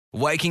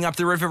Waking up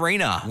the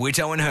Riverina,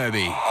 Whitto and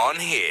Herbie on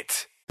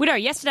Hit. Whitto,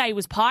 yesterday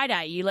was Pie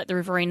Day. You let the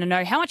Riverina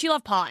know how much you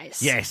love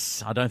pies.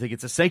 Yes, I don't think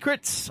it's a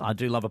secret. I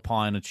do love a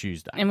pie on a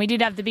Tuesday. And we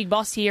did have the big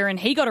boss here, and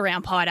he got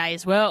around Pie Day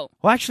as well.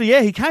 Well, actually,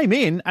 yeah, he came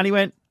in and he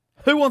went,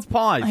 "Who wants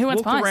pies?" Who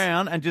wants Walked pies?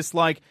 around and just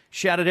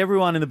shouted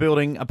everyone in the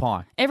building a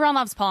pie. Everyone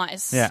loves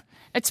pies. Yeah.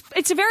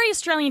 It's a very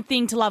Australian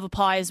thing to love a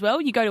pie as well.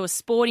 You go to a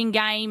sporting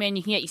game and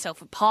you can get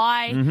yourself a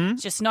pie. Mm-hmm.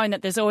 It's just known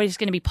that there's always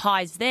going to be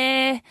pies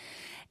there.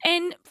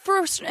 And for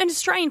an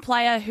Australian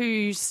player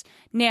who's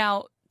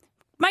now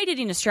made it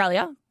in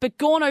Australia but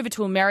gone over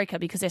to America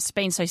because they've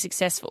been so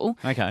successful,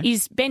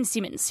 is Ben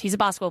Simmons. He's a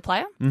basketball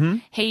player. Mm-hmm.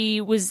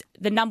 He was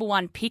the number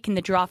one pick in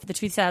the draft for the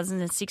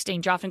 2016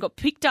 draft and got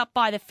picked up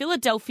by the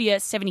Philadelphia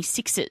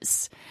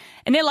 76ers.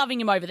 And they're loving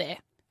him over there.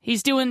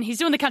 He's doing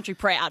the country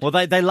proud.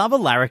 Well, they love a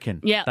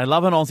larrikin. Yeah. They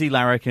love an Aussie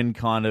larrikin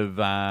kind of,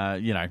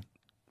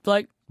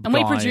 bloke. And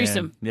we guy, produce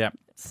them. Yeah.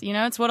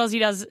 It's what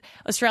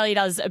Australia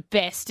does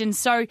best. And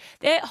so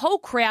their whole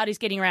crowd is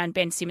getting around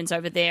Ben Simmons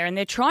over there and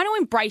they're trying to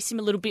embrace him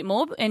a little bit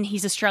more and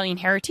his Australian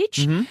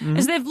heritage.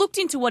 As they've looked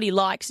into what he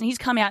likes and he's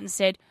come out and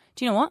said,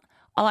 do you know what?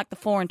 I like the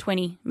 4 and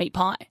 20 meat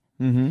pie.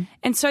 Mm-hmm.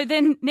 And so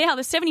then now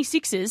the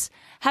 76ers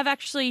have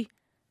actually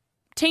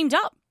teamed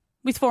up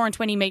with 4 and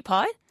 20 meat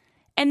pie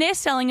and they're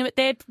selling them at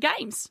their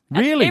games.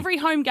 Really? At every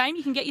home game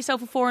you can get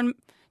yourself a 4 and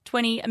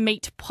 20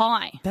 meat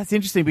pie. That's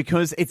interesting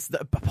because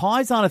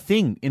pies aren't a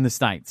thing in the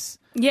States.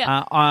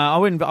 Yeah.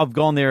 I've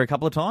gone there a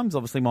couple of times.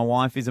 Obviously, my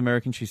wife is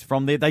American. She's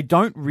from there. They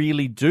don't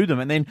really do them.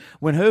 And then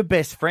when her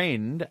best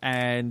friend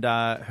and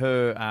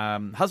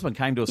her husband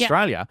came to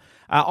Australia,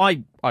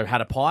 I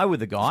had a pie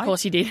with the guy. Of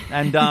course you did.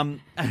 And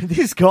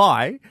this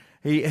guy,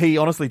 he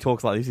honestly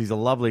talks like this. He's a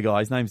lovely guy.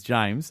 His name's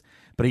James.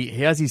 But he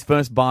has his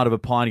first bite of a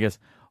pie and he goes,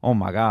 "Oh,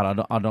 my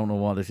God, I don't know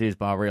what this is,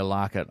 but I really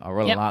like it. I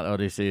really like what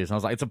this is." And I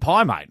was like, "It's a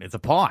pie, mate. It's a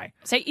pie."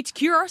 So it's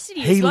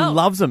curiosity He as well.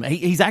 loves them.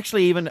 He's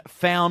actually even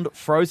found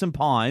frozen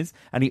pies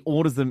and he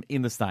orders them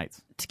in the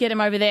States. To get him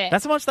over there.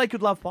 That's how much they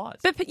could love pies.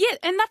 But yeah,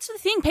 and that's the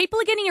thing. People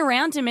are getting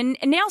around him and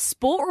now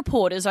sport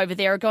reporters over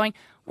there are going,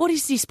 what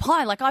is this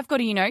pie? I've got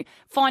to,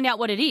 find out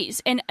what it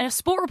is. And a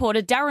sport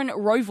reporter, Darren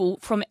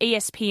Rovell from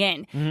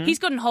ESPN, he's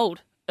gotten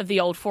hold of the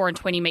old 4 and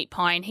 20 meat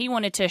pie and he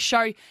wanted to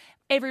show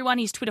everyone,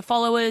 his Twitter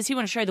followers, he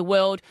wanted to show the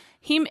world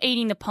him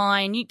eating the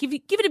pie and you give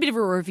it a bit of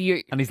a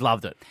review. And he's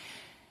loved it.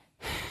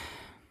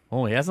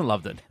 Oh, he hasn't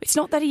loved it. It's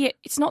not that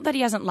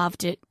he hasn't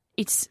loved it.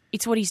 It's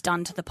what he's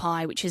done to the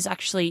pie, which has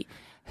actually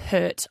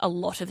hurt a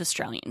lot of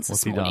Australians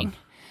this morning. Done?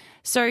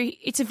 So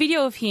it's a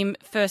video of him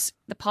first,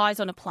 the pie's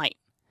on a plate.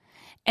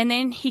 And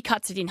then he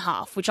cuts it in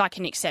half, which I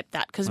can accept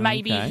that because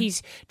maybe he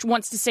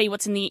wants to see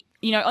what's in the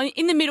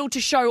middle to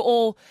show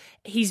all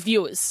his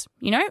viewers.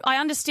 I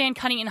understand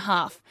cutting it in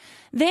half.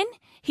 Then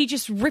he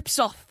just rips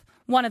off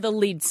one of the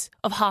lids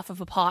of half of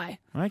a pie.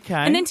 Okay.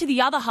 And then to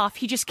the other half,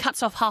 he just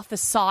cuts off half the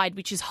side,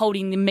 which is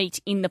holding the meat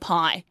in the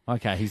pie.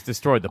 Okay, he's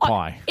destroyed the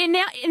pie. And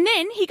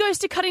then he goes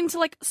to cut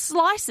into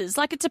slices,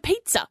 like it's a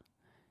pizza.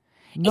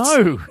 No.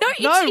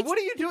 It's what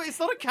are you doing? It's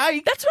not a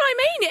cake. That's what I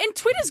mean. And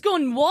Twitter's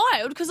gone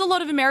wild because a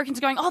lot of Americans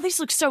are going, "Oh,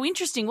 this looks so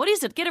interesting. What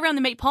is it? Get around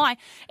the meat pie."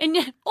 And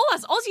all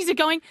us Aussies are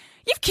going,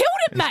 "You've killed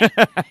it, mate.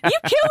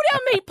 You've killed our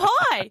meat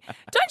pie.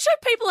 Don't show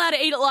people how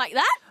to eat it like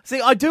that." See,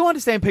 I do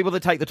understand people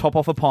that take the top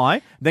off a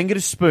pie, then get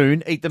a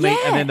spoon, eat the meat,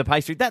 and then the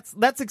pastry.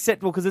 That's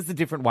acceptable because it's a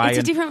different way. It's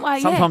a different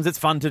way, Sometimes it's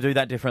fun to do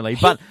that differently.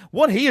 But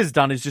what he has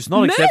done is just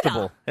not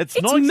acceptable. It's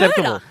not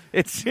acceptable. Murder.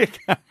 It's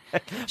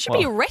Should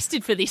be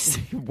arrested for this.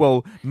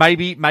 Well,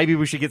 maybe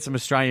we should get some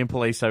Australian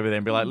police over there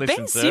and be like, "Listen,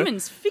 Ben sir,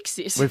 Simmons, fix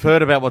this. We've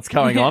heard about what's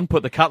going on.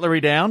 Put the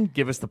cutlery down.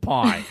 Give us the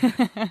pie.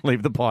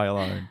 Leave the pie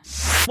alone."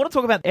 I want to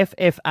talk about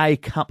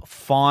FFA Cup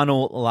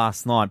Final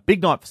last night.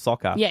 Big night for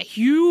soccer. Yeah,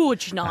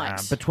 huge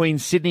night. Between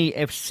Sydney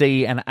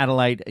FC and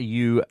Adelaide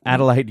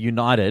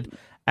United.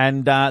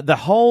 And the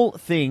whole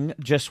thing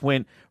just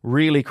went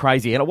really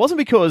crazy. And it wasn't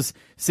because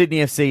Sydney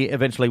FC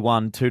eventually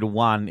won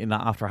 2-1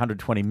 after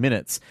 120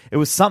 minutes. It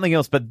was something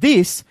else. But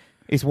this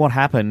is what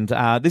happened.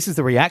 This is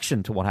the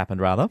reaction to what happened,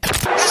 rather.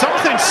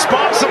 Something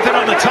sparked something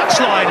on the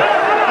touchline,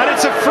 and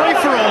it's a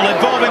free-for-all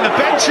involving the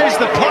benches,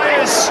 the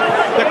players,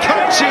 the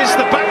coaches,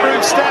 the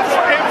backroom staff,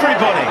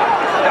 everybody.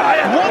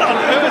 What on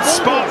earth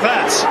sparked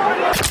that?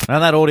 Now,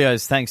 that audio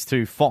is thanks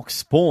to Fox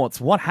Sports.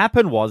 What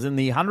happened was, in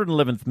the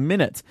 111th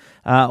minute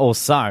or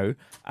so,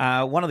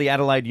 one of the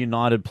Adelaide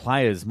United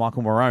players,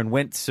 Michael Morone,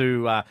 went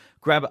to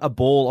grab a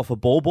ball off a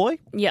ball boy.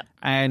 Yep.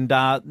 And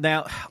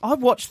now,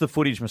 I've watched the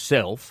footage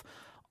myself.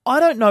 I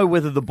don't know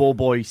whether the ball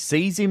boy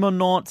sees him or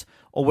not,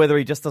 or whether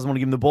he just doesn't want to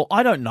give him the ball.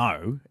 I don't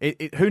know.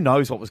 Who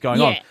knows what was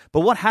going on?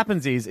 But what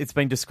happens is it's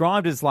been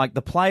described as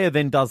the player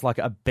then does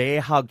a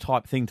bear hug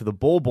type thing to the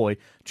ball boy,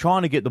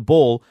 trying to get the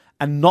ball,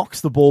 and knocks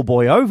the ball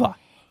boy over.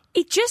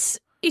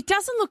 It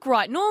doesn't look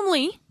right.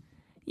 Normally,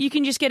 you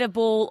can just get a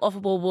ball off a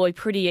ball boy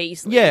pretty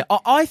easily. Yeah,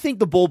 I think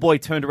the ball boy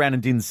turned around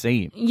and didn't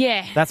see him.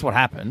 Yeah. That's what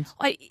happened.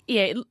 I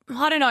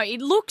don't know. It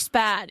looks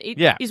bad.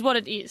 It is what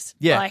it is.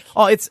 Yeah.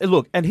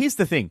 Look, and here's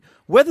the thing.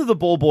 Whether the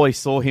ball boy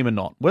saw him or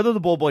not, whether the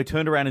ball boy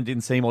turned around and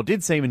didn't see him or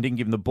did see him and didn't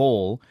give him the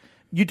ball,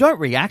 you don't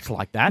react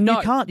like that.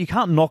 No. You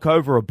can't knock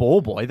over a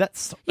ball boy. You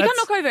can't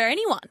knock over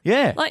anyone.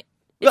 Yeah. Like,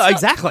 yeah,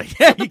 exactly.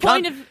 Yeah, the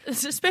point of,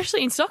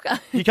 especially in soccer.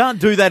 You can't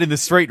do that in the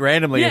street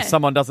randomly if Yeah.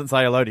 someone doesn't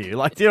say hello to you.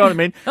 Like, do you know what I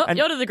mean?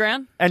 You're to the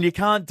ground. And you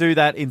can't do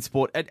that in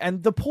sport.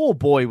 And the poor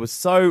boy was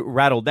so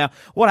rattled. Now,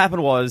 what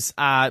happened was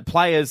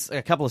players,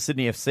 a couple of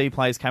Sydney FC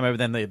players came over,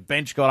 then the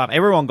bench got up.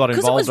 Everyone got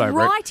involved over it. Because it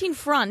was right in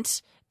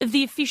front of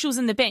the officials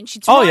and the bench.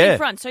 It's in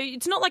front. So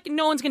it's not like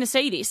no one's going to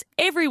see this.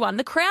 Everyone,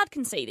 the crowd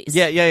can see this.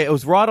 Yeah. It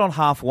was right on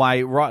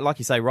halfway, right, like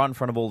you say, right in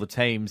front of all the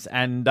teams.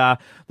 And the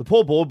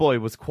poor ball boy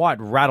was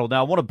quite rattled.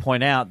 Now, I want to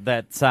point out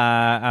that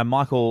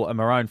Michael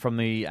Marone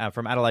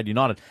from Adelaide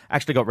United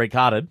actually got red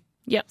carded.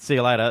 Yep. See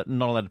you later.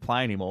 Not allowed to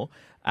play anymore.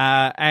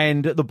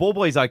 And the ball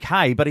boy's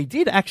okay, but he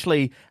did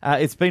actually,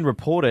 it's been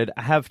reported,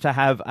 have to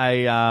have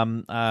a,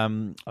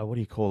 what do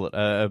you call it?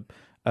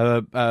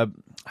 A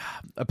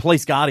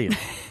police guardian.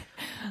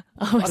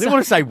 I didn't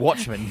want to say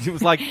watchman. It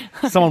was like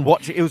someone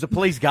watching. It was a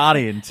police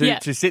guardian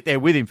to sit there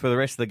with him for the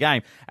rest of the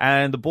game.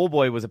 And the ball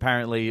boy was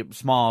apparently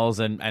smiles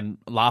and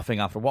laughing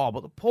after a while,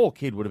 but the poor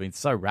kid would have been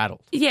so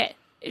rattled. Yeah.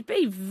 It'd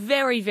be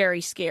very, very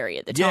scary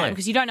at the time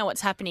because you don't know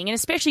what's happening. And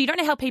especially you don't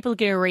know how people are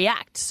going to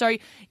react. So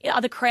are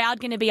the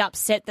crowd going to be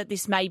upset that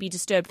this maybe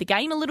disturbed the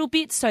game a little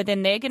bit? So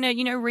then they're going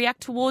to,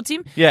 react towards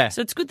him. Yeah.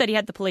 So it's good that he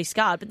had the police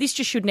guard, but this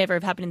just should never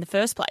have happened in the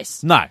first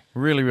place. No,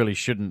 really, really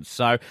shouldn't.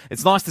 So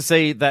it's nice to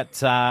see that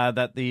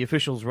that the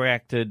officials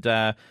reacted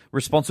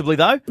responsibly,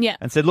 though. Yeah.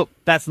 And said, look,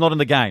 that's not in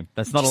the game.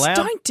 That's not allowed.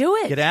 Don't do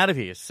it. Get out of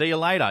here. See you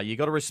later. You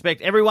got to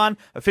respect everyone,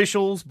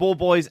 officials, ball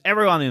boys,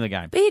 everyone in the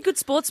game. Be a good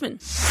sportsman.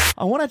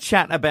 I want to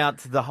chat about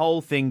the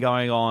whole thing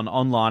going on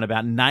online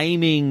about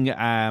naming,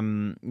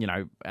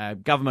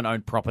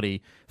 government-owned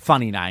property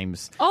funny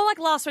names. Oh, like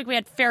last week we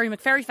had Ferry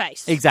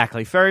McFerryface.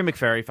 Exactly, Ferry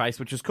McFerryface,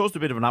 which has caused a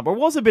bit of an uproar. It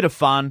was a bit of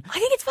fun. I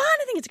think it's fun.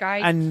 I think it's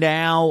great. And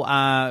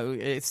now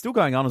it's still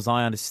going on, as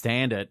I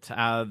understand it.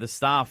 The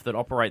staff that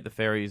operate the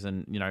ferries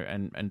and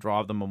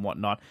drive them and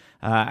whatnot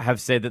have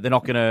said that they're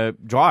not going to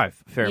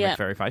drive Ferry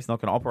McFerryface,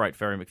 not going to operate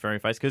Ferry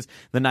McFerryface because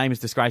the name is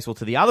disgraceful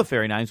to the other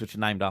ferry names, which are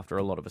named after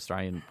a lot of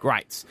Australian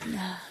greats.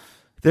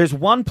 There's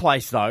one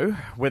place, though,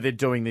 where they're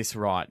doing this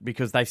right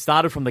because they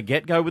started from the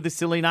get-go with the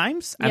silly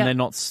names and they're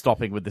not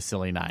stopping with the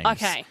silly names.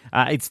 Okay.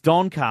 It's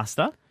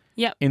Doncaster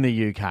in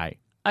the UK.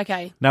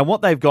 Okay. Now,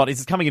 what they've got is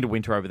it's coming into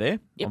winter over there.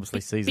 Yep.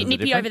 Obviously, seasons bit are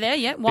nippy different. over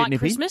there, White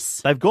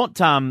Christmas. They've got,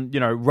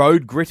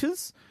 road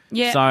gritters.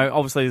 Yeah. So,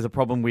 obviously, there's a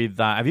problem with...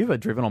 have you ever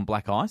driven on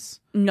black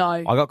ice? No.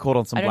 I got caught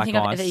on some black ice. I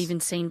don't think I've ever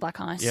even seen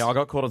black ice. Yeah, I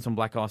got caught on some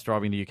black ice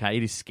driving in the UK.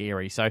 It is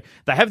scary. So,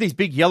 they have these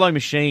big yellow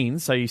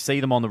machines, so you see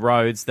them on the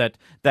roads, that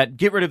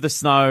get rid of the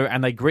snow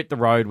and they grit the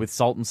road with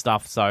salt and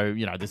stuff, so,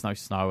 there's no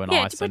snow and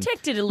ice. To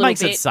protect it a little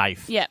makes bit. Makes it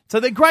safe. Yeah. So,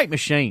 they're great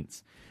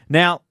machines.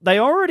 Now, they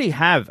already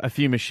have a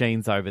few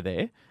machines over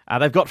there.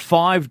 They've got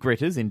 5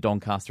 gritters in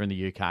Doncaster in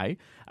the UK.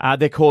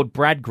 They're called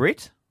Brad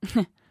Grit.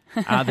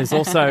 There's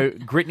also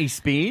Gritney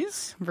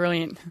Spears.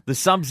 Brilliant. The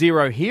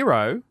Sub-Zero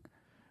Hero,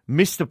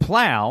 Mr.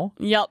 Plough,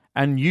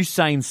 and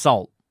Usain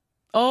Salt.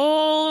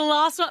 Oh,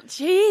 last one.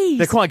 Jeez.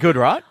 They're quite good,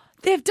 right?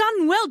 They've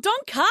done well.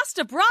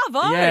 Doncaster,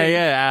 bravo.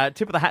 Yeah.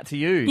 Tip of the hat to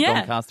you,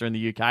 Doncaster in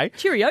the UK.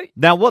 Cheerio.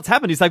 Now, what's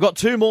happened is they've got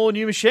 2 more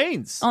new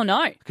machines. Oh,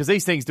 no. Because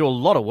these things do a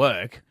lot of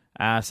work.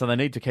 So they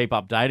need to keep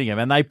updating them.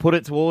 And they put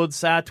it towards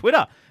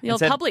Twitter. The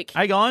old public.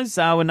 Hey, guys,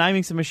 we're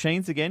naming some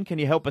machines again. Can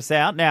you help us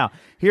out? Now,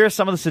 here are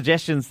some of the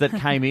suggestions that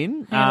came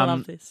in. I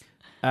love this.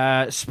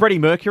 Spready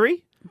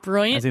Mercury.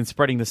 Brilliant. As in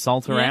spreading the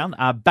salt around.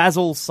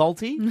 Basil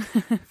Salty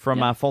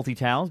from Faulty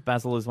Towers.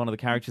 Basil is one of the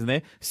characters in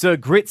there. Sir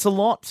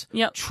Grits-a-Lot.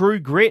 Yep. True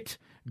Grit.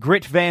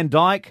 Grit Van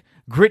Dyke.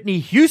 Gritney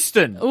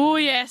Houston. Oh,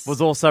 yes.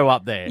 Was also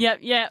up there.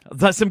 Yep.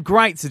 That's some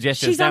great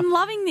suggestions. I'm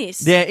loving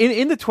this. Yeah,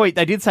 in the tweet,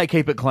 they did say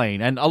keep it clean,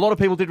 and a lot of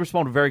people did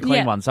respond to very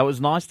clean ones, so it was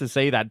nice to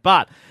see that.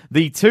 But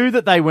the 2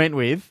 that they went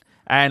with,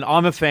 and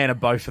I'm a fan of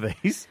both of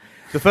these,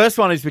 the first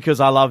one is because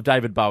I love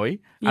David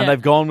Bowie, and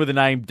they've gone with the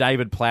name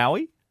David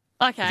Plowie.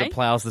 Okay. It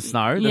ploughs the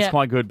snow. That's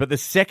quite good. But the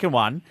second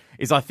one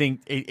is, I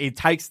think, it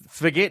takes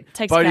Bodie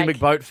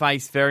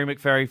McBoatface, Ferry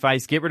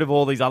McFerryface, get rid of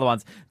all these other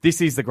ones. This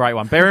is the great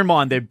one. Bear in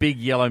mind, they're big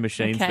yellow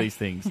machines, these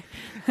things.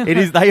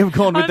 They have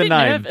gone with the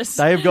name. Nervous.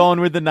 They have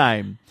gone with the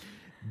name.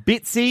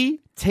 Bitsy,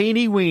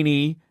 Teeny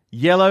Weeny,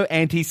 Yellow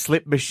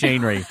Anti-Slip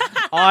Machinery.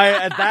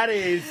 That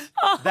is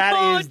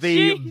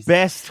the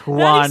best one.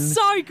 That is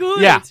so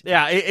good.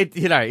 Yeah.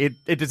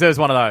 It deserves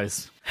one of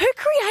those. Who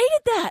created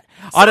that?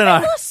 I don't know.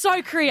 People are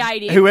so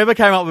creative. Whoever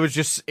came up with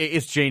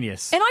it's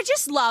genius. And I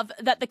just love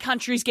that the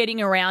country's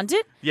getting around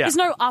it. Yeah. There's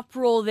no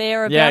uproar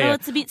there about it.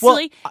 It's a bit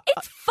silly.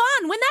 It's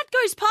fun. When that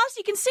goes past,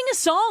 you can sing a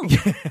song.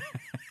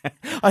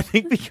 I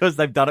think because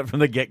they've done it from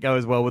the get-go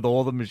as well with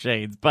all the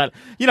machines. But,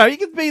 you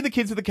can be the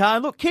kids with the car.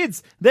 Look,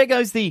 kids, there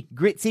goes the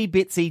gritsy,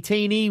 bitsy,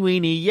 teeny,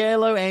 weeny,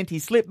 yellow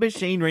anti-slip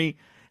machinery.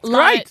 It's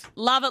great.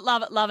 Love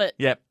it.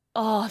 Yep.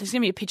 there's going to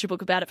be a picture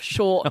book about it for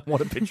sure. I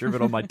want a picture of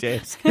it on my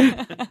desk.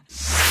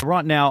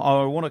 Right now,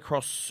 I want to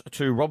cross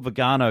to Rob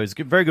Vagano. He's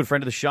a very good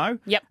friend of the show.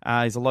 Yep.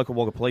 He's a local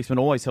Wagga policeman,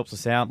 always helps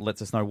us out,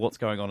 lets us know what's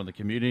going on in the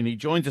community. And he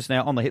joins us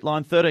now on the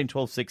hitline, 13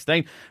 12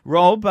 16.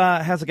 Rob,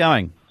 how's it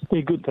going?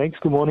 Yeah, good, thanks.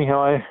 Good morning, how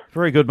are you?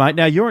 Very good, mate.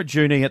 Now, you're at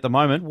Junee at the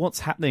moment. What's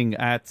happening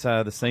at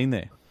the scene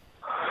there?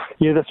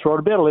 Yeah, that's right.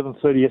 About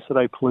 11:30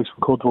 yesterday, police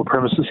were called to a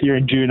premises here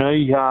in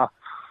Junee.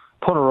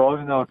 Upon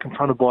arriving, they were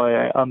confronted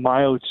by a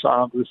male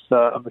armed with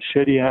a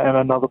machete and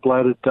another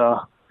bladed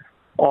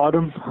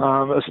item.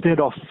 A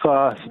standoff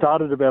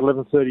started about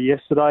 11:30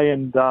 yesterday,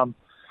 and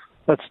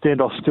that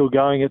standoff's still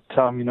going at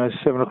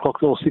 7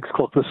 o'clock or 6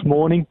 o'clock this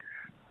morning.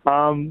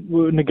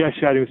 We're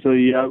negotiating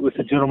with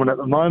the gentleman at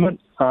the moment,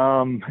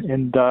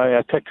 and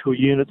our tactical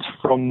units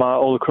from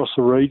all across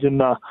the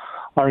region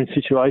are in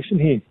situation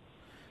here.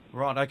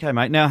 Right, okay,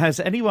 mate. Now,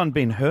 has anyone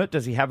been hurt?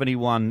 Does he have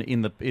anyone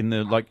in the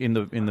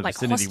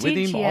vicinity hostage, with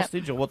him, yeah.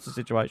 hostage, or what's the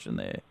situation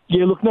there?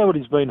 Yeah, look,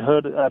 nobody's been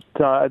hurt at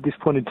this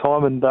point in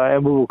time, and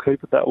we will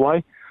keep it that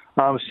way.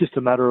 It's just a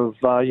matter of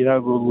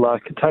we'll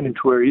contain him to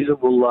where he is, and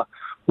we'll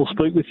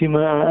speak with him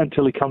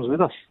until he comes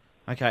with us.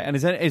 Okay, and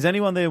is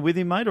anyone there with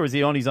him, mate, or is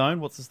he on his own?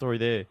 What's the story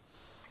there?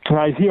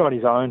 No, he's here on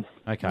his own.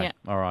 Okay, Yeah.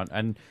 all right,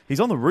 and he's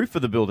on the roof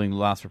of the building. The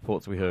last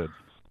reports we heard.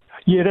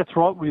 Yeah, that's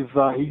right.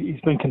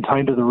 He's been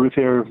contained to the roof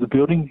area of the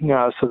building,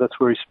 so that's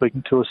where he's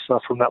speaking to us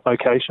from that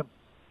location.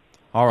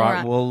 All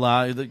right. All right.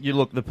 Well, you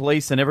look, the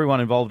police and everyone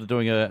involved are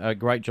doing a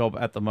great job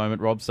at the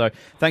moment, Rob. So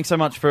thanks so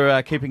much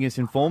for keeping us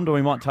informed, and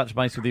we might touch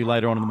base with you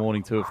later on in the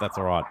morning too, if that's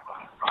all right.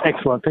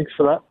 Excellent. Thanks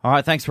for that. All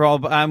right. Thanks,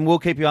 Rob. We'll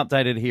keep you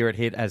updated here at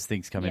Hit as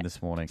things come in this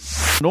morning.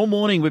 And all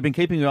morning, we've been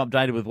keeping you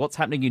updated with what's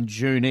happening in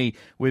Junee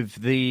with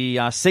the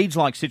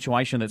siege-like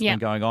situation that's been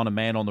going on, a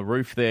man on the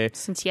roof there.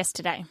 Since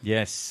yesterday.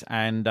 Yes,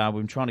 and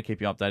we've been trying to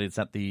keep you updated. It's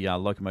at the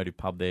Locomotive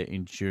Pub there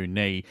in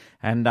Junee.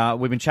 And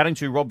we've been chatting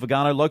to Rob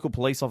Vagano, local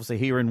police officer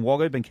here in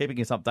Wagga, been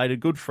keeping us updated,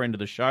 good friend of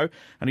the show.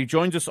 And he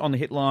joins us on the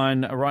hit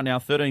line right now,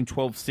 13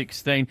 12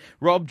 16.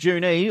 Rob,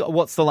 Junee,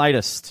 what's the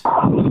latest?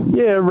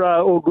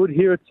 Yeah, all good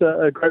here. It's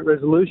a great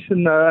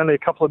resolution. Only a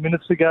couple of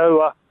minutes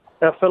ago,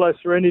 our fellow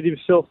surrendered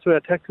himself to our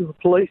tactical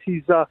police.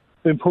 He's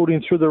been pulled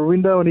in through the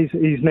window, and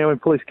he's now in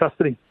police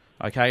custody.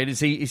 Okay, and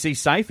is he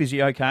safe? Is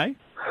he okay?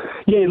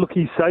 Yeah, look,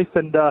 he's safe,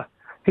 and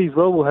he's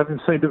well. We'll have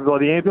him seen to by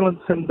the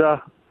ambulance, and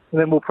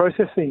then we'll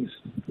process things.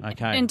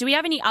 Okay. And do we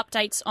have any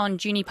updates on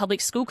Junee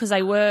Public School? Because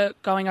they were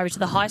going over to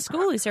the high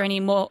school. Is there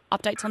any more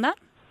updates on that?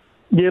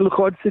 Yeah, look,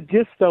 I'd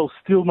suggest they'll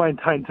still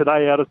maintain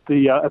today out at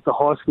the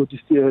high school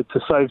just to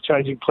save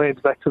changing plans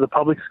back to the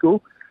public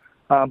school.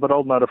 But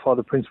I'll notify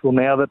the principal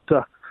now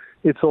that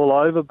it's all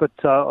over. But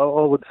I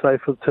would say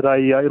for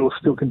today, it'll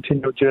still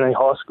continue at Junee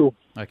High School.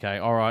 Okay,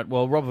 all right.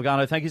 Well, Rob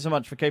Vagano, thank you so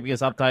much for keeping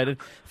us updated.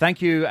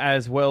 Thank you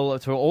as well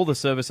to all the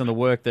service and the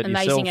work that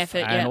Amazing yourself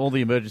effort, and all the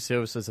emergency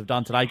services have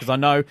done today, because I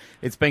know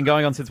it's been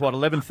going on since,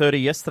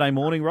 11:30 yesterday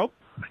morning, Rob?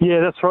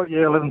 Yeah, that's right. Yeah,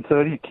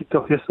 11:30. It kicked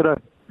off yesterday.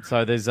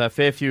 So there's a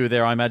fair few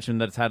there, I imagine,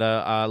 that's had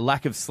a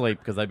lack of sleep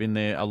because they've been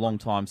there a long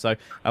time. So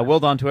well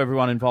done to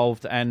everyone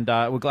involved, and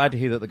we're glad to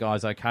hear that the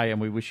guy's okay, and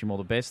we wish him all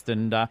the best.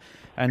 And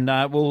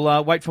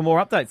we'll wait for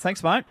more updates.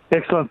 Thanks, mate.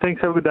 Excellent.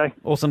 Thanks. Have a good day.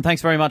 Awesome.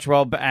 Thanks very much,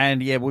 Rob.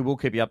 And, yeah, we will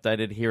keep you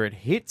updated here at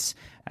Hits.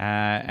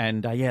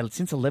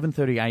 Since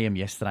 11:30 a.m.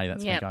 yesterday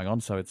that's been going on,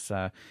 so it's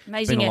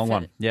amazing been a long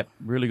effort. one. Yep,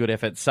 really good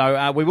effort.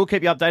 So we will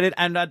keep you updated,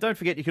 and don't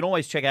forget, you can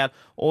always check out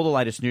all the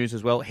latest news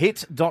as well.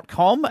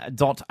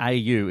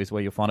 Hit.com.au is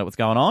where you'll find out what's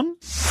going on.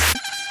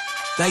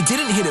 They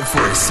didn't hit it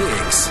for a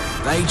 6.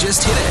 They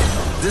just hit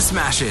it. The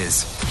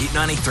Smashers. Hit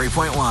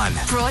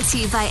 93.1. Brought to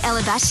you by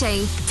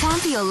Elabache.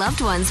 Pamper your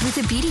loved ones with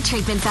a beauty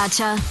treatment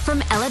voucher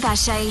from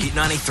Elabache. Hit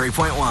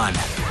 93.1.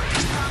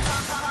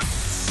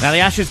 Now, the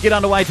Ashes get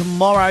underway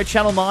tomorrow.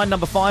 Channel 9,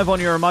 number 5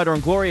 on your remote, or on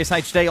Glorious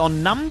HD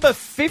on number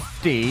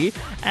 50.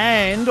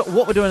 And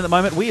what we're doing at the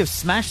moment, we have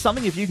smashed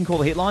something. If you can call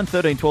the hitline,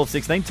 13 12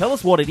 16. Tell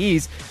us what it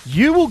is.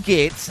 You will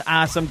get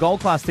some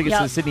gold class tickets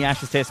to the Sydney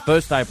Ashes Test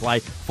first day of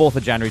play, 4th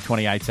of January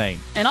 2018.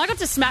 And I got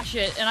to smash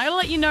it, and I got to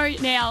let you know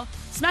now,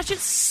 smash it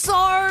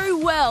so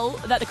well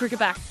that the cricket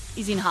back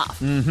is in half.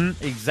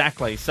 Mm-hmm,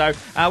 exactly. So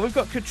we've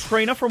got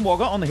Katrina from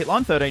Wagga on the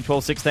hitline, 13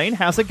 12 16.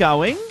 How's it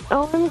going?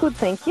 Oh, I'm good,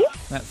 thank you.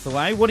 That's the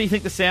way. What do you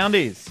think the sound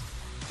is?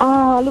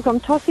 Oh, look, I'm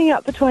tossing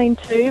up between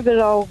two, but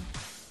I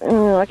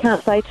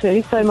can't say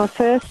two. So my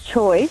first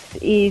choice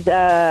is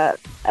a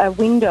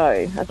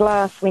window, a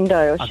glass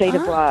window, a sheet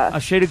of glass.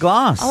 A sheet of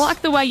glass? I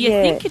like the way you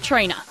think,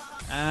 Katrina.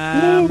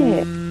 No,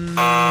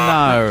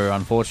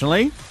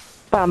 unfortunately.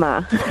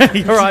 Bummer.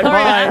 You're right,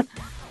 bye.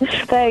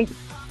 Thanks.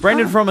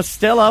 Brendan from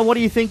Estella, what do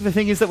you think the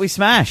thing is that we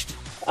smashed?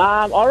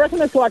 I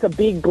reckon it's like a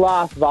big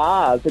glass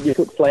vase that you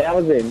put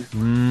flowers in.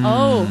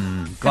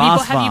 Have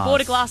you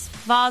bought a glass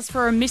vase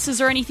for a missus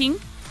or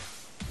anything?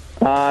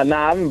 No, I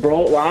haven't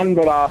brought one,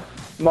 but I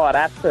might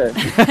have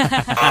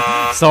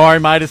to. Sorry,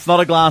 mate, it's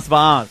not a glass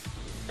vase.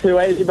 Too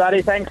easy,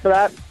 buddy. Thanks for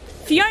that.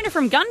 Fiona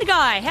from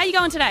Gundagai, how are you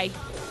going today?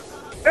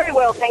 Very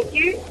well, thank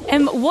you.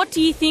 And what do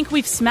you think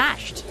we've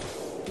smashed?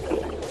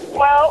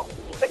 Well,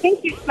 the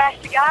think you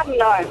smashed a garden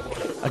gnome.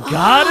 A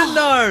garden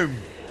gnome.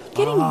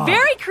 Getting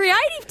very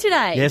creative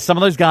today. Yeah, some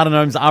of those garden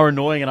gnomes are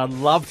annoying, and I'd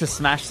love to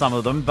smash some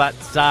of them, but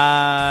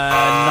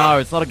no,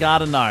 it's not a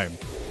garden gnome.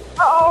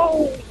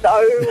 Oh,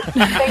 no.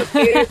 Thank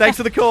you. Thanks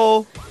for the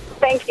call.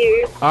 Thank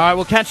you. All right,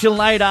 we'll catch you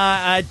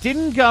later.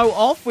 Didn't go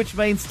off, which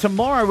means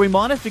tomorrow we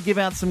might have to give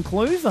out some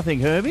clues, I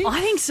think, Herbie. I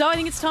think so. I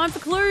think it's time for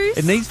clues.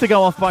 It needs to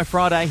go off by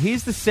Friday.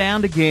 Here's the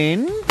sound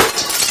again.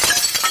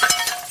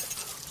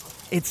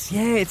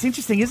 It's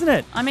interesting, isn't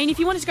it? I mean, if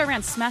you wanted to go around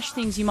and smash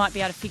things, you might be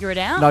able to figure it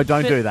out. No,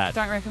 don't do that.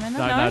 Don't recommend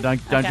that? No,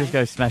 don't Okay. just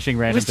go smashing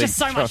random It was things. just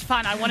so much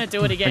fun. I want to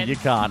do it again. You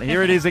can't.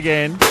 Here it is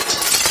again.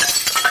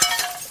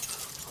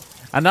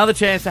 Another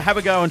chance to have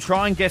a go and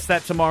try and guess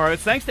that tomorrow.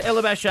 It's thanks to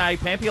Ella Bachet.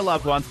 Pamper your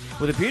loved ones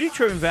with a beauty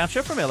treatment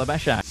voucher from Ella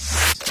Bachet.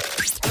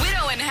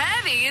 Whitto and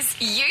Herbie's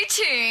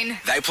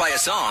Youtune. They play a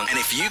song, and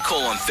if you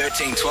call on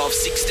 13, 12,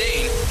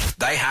 16,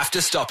 they have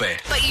to stop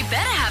it. But you better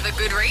have a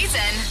good reason.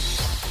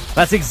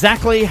 That's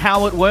exactly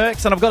how it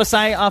works. And I've got to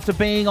say, after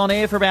being on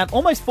air for about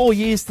almost 4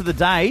 years to the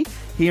day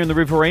here in the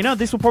Riverina,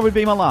 this will probably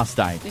be my last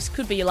day. This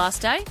could be your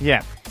last day.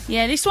 Yeah.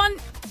 Yeah, this one,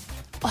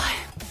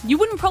 you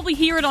wouldn't probably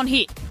hear it on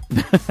Hit,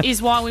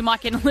 is why we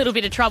might get in a little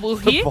bit of trouble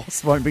here. The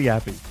boss won't be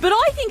happy. But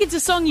I think it's a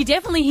song you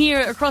definitely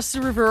hear across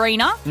the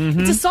Riverina.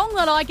 It's a song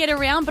that I get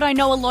around, but I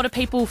know a lot of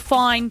people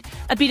find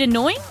a bit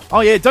annoying.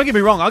 Oh, yeah, don't get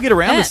me wrong. I'll get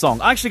around Yeah. the song.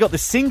 I actually got the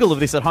single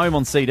of this at home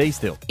on CD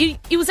still. It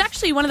was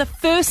actually one of the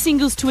first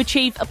singles to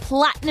achieve a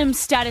platinum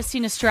status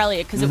in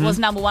Australia because it was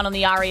number 1 on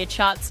the ARIA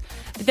charts.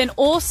 But then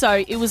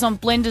also, it was on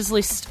Blender's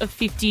list of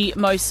 50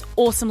 most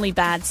awesomely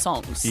bad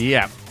songs.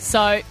 Yeah.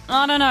 So,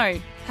 I don't know.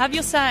 Have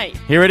your say.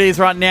 Here it is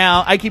right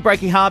now. Achy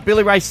Breaky Heart,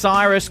 Billy Ray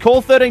Cyrus.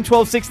 Call 13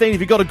 12 16 if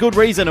you've got a good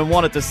reason and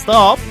want it to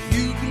stop.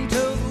 You can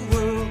tell the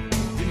world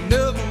you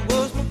never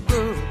was my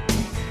girl.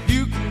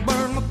 You can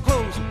burn my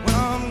clothes when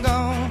I'm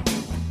gone.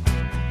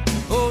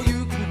 Or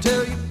you can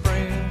tell your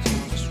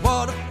friends just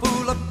what a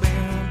fool I've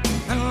been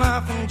and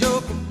laugh and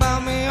joke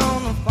about me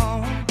on the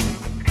phone.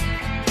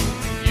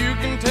 You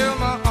can tell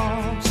my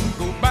arms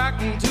go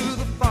back into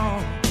the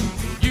phone.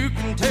 You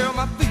can tell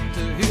my feet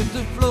to hit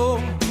the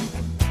floor.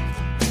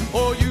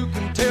 Or you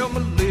can tell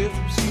my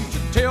lips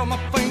to tell my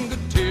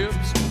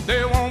fingertips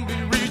they won't be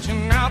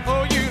reaching out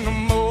for you no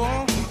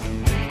more.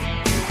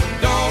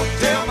 Don't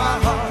tell my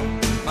heart,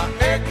 my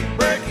achy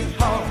breaky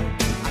heart,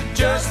 I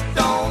just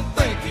don't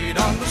think you'd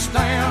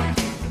understand.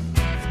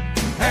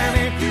 And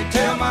if you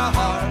tell my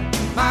heart,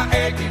 my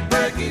achy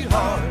breaky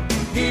heart,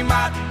 he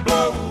might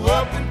blow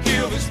up and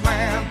kill this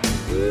man.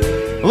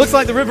 It looks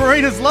like the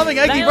Riverina's loving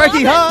Achy They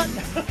Breaky love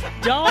Heart.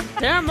 Don't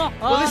tell my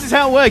Well, this is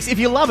how it works. If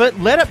you love it,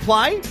 let it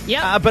play.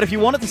 Yeah. But if you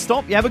want it to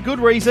stop, you have a good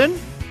reason,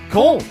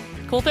 call.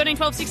 Call 13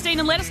 12 16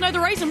 and let us know the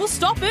reason. We'll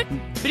stop it.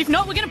 But if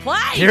not, we're going to play.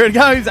 Here it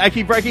goes,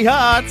 Achy Breaky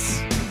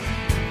Hearts.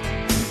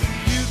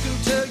 You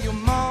can tell your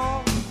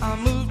mom I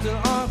moved to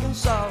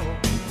Arkansas.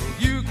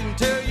 You can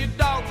tell your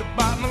dog to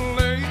bite my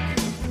leg.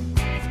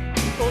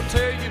 Or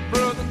tell your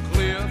brother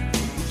Cliff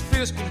his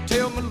fist can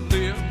tell my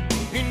lip.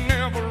 He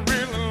never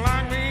really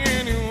liked me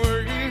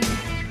anyway.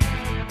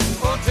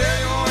 Or tell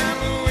your Aunt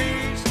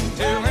Louise,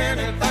 tell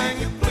anything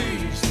you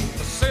please.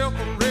 Myself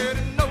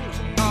already knows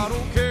I'm not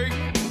okay.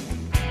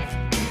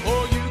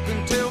 Or you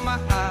can tell my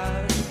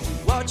eyes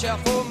to watch out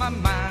for my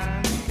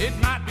mind. It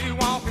might be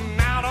walking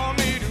out on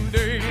me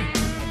today.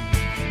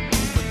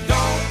 But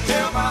don't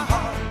tell my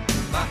heart,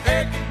 my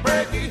achy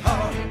breaky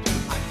heart,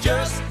 I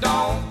just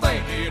don't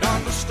think you'd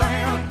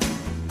understand.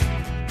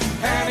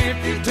 And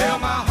if you tell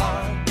my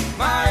heart,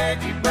 my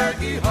achy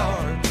breaky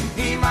heart,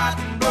 he might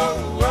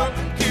blow up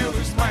and kill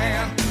this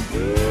man.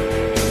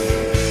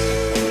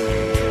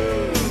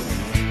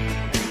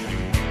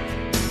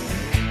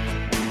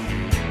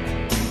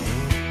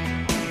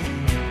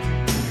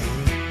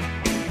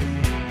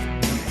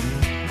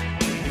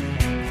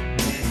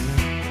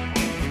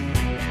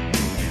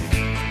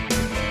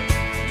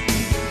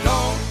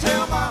 Don't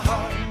tell my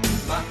heart,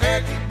 my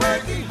achy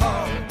breaky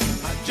heart,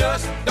 I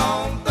just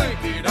don't think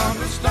he'd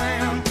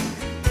understand.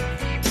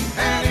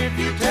 And if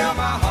you tell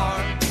my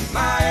heart,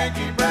 my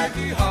achy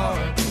breaky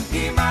heart,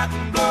 he might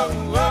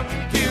blow up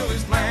and kill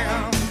this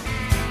man.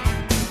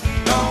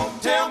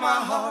 Don't tell my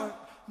heart,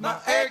 my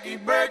achy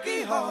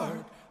breaky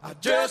heart, I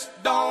just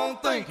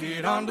don't think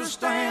he'd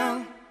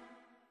understand.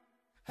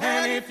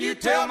 And if you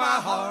tell my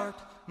heart,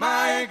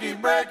 my achy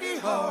breaky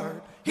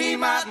heart, he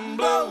mightn't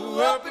blow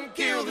up and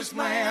kill this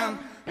man.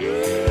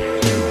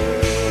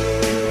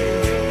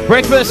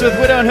 Breakfast with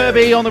Whitto and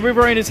Herbie on the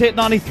Riverina's Hit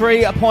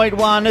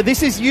 93.1.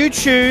 This is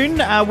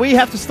Youtune. We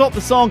have to stop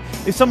the song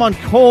if someone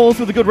calls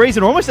with a good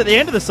reason. We're almost at the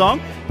end of the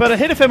song, but a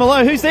Hit FM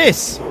hello, who's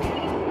this?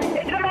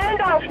 It's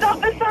Amanda. Stop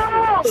the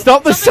song.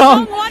 Stop the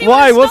song. Why do you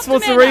Why? want to stop,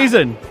 What's the Amanda?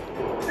 reason?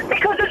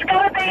 Because it's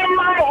going to be in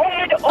my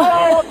head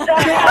all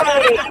day.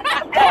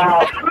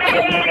 Help me.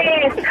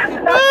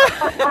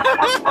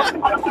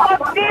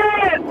 I'm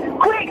serious.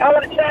 Quick, I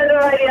want to turn the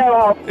radio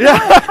off. He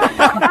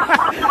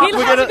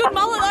has a good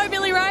mullet though,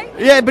 Billy Ray.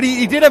 Yeah, but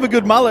he did have a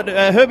good mullet.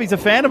 Herbie's a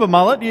fan of a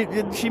mullet.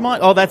 She might.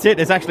 Oh, that's it.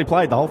 It's actually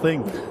played the whole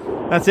thing.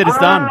 That's it. It's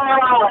done.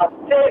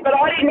 it, but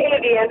I didn't hear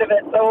the end of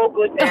it, so all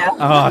good now.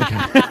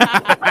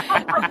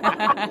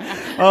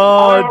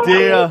 Oh, oh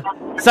dear.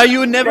 So you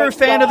were never a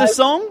fan of the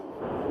song?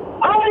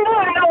 Oh,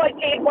 no, I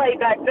did way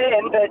back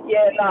then, but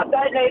yeah, no,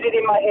 don't need it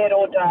in my head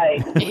all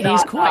day. It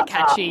is quite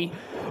catchy.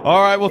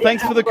 All right, well,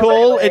 thanks for the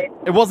call. It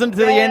wasn't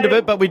to the end of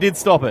it, but we did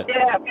stop it.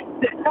 Yeah.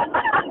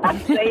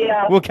 See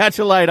ya. We'll catch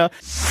you later.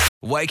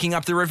 Waking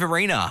up the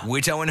Riverina,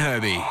 Whitto and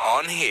Herbie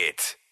on Hit.